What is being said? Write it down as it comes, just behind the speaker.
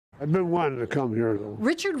I've been wanting to come here, though.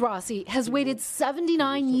 Richard Rossi has waited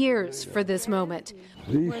 79 years for this moment.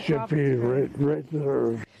 These should be right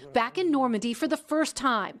there. Back in Normandy for the first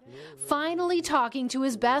time, finally talking to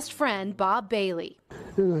his best friend, Bob Bailey.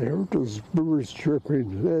 And I heard those birds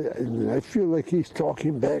chirping, and I feel like he's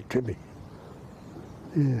talking back to me.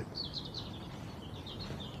 Yeah.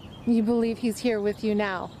 You believe he's here with you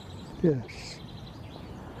now? Yes.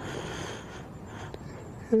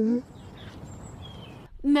 Yeah.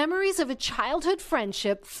 Memories of a childhood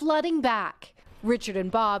friendship flooding back. Richard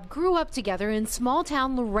and Bob grew up together in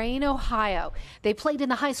small-town Lorain, Ohio. They played in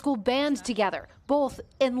the high school band together, both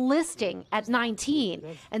enlisting at 19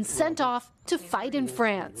 and sent off to fight in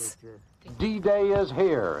France. D-Day is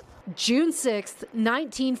here. June 6,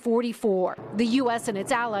 1944. The U.S. and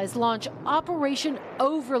its allies launch Operation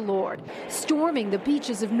Overlord, storming the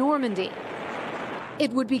beaches of Normandy.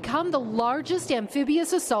 It would become the largest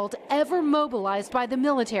amphibious assault ever mobilized by the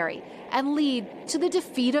military and lead to the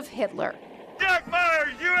defeat of Hitler. Jack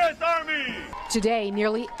Myers, U.S. Army! Today,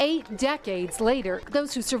 nearly 8 decades later,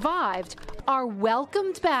 those who survived are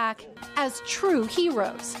welcomed back as true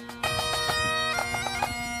heroes.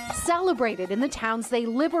 Celebrated in the towns they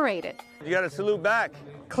liberated. You gotta salute back.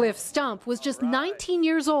 Cliff Stump was just 19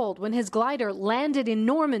 years old when his glider landed in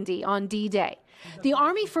Normandy on D-Day. The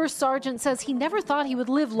Army First Sergeant says he never thought he would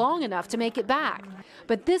live long enough to make it back.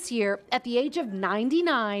 But this year, at the age of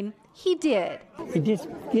 99, he did. It just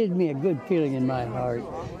gives me a good feeling in my heart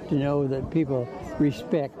to know that people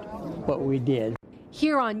respect what we did.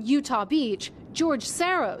 Here on Utah Beach, George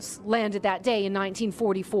Saros landed that day in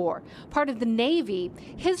 1944. Part of the Navy,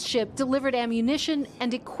 his ship delivered ammunition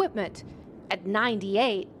and equipment. At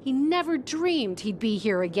 98, he never dreamed he'd be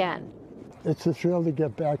here again. It's a thrill to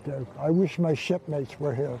get back there. I wish my shipmates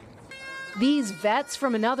were here. These vets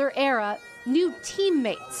from another era, new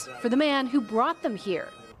teammates for the man who brought them here.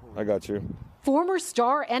 I got you. Former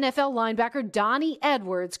star NFL linebacker Donnie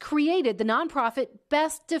Edwards created the nonprofit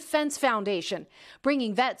Best Defense Foundation,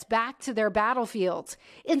 bringing vets back to their battlefields,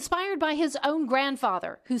 inspired by his own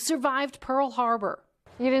grandfather, who survived Pearl Harbor.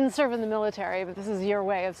 You didn't serve in the military, but this is your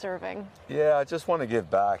way of serving. Yeah, I just want to give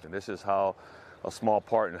back, and this is how a small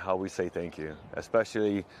part in how we say thank you,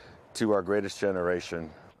 especially to our greatest generation.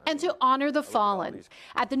 And to honor the fallen.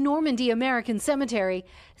 At the Normandy American Cemetery,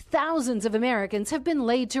 thousands of Americans have been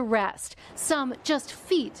laid to rest, some just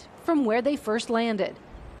feet from where they first landed.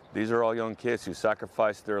 These are all young kids who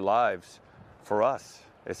sacrificed their lives for us.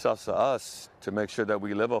 It's up to us to make sure that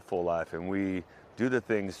we live a full life and we do the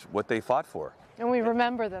things what they fought for. And we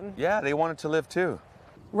remember them. Yeah, they wanted to live too.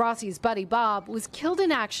 Rossi's buddy Bob was killed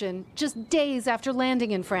in action just days after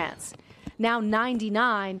landing in France. Now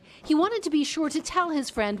 99, he wanted to be sure to tell his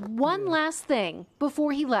friend one last thing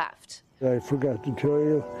before he left. I forgot to tell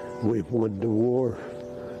you, we won the war.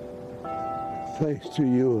 Thanks to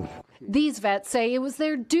you. These vets say it was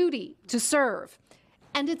their duty to serve,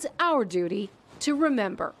 and it's our duty to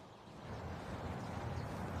remember.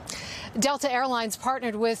 Delta Airlines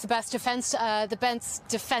partnered with the Best Defense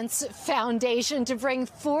Foundation to bring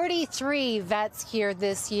 43 vets here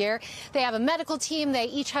this year. They have a medical team. They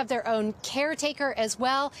each have their own caretaker as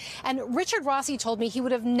well. And Richard Rossi told me he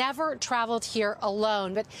would have never traveled here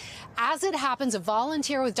alone. But as it happens, a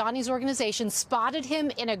volunteer with Donnie's organization spotted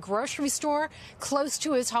him in a grocery store close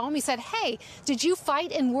to his home. He said, "Hey, did you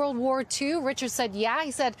fight in World War II?" Richard said, "Yeah."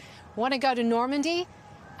 He said, "Want to go to Normandy?"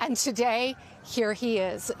 And today, here he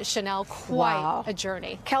is. Chanel, quite a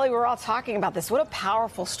journey. Kelly, we're all talking about this. What a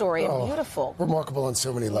powerful story and beautiful. Remarkable on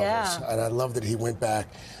so many levels. Yeah. And I love that he went back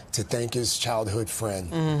to thank his childhood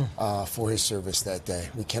friend for his service that day.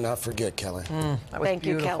 We cannot forget, Kelly. That was Thank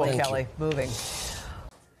beautiful, you, Kelly. Moving.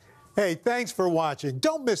 Hey, thanks for watching.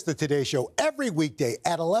 Don't miss the Today Show every weekday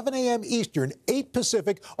at 11 a.m. Eastern, 8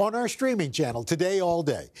 Pacific on our streaming channel, Today All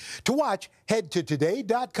Day. To watch, head to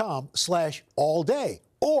today.com/allday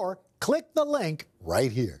or click the link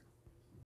right here.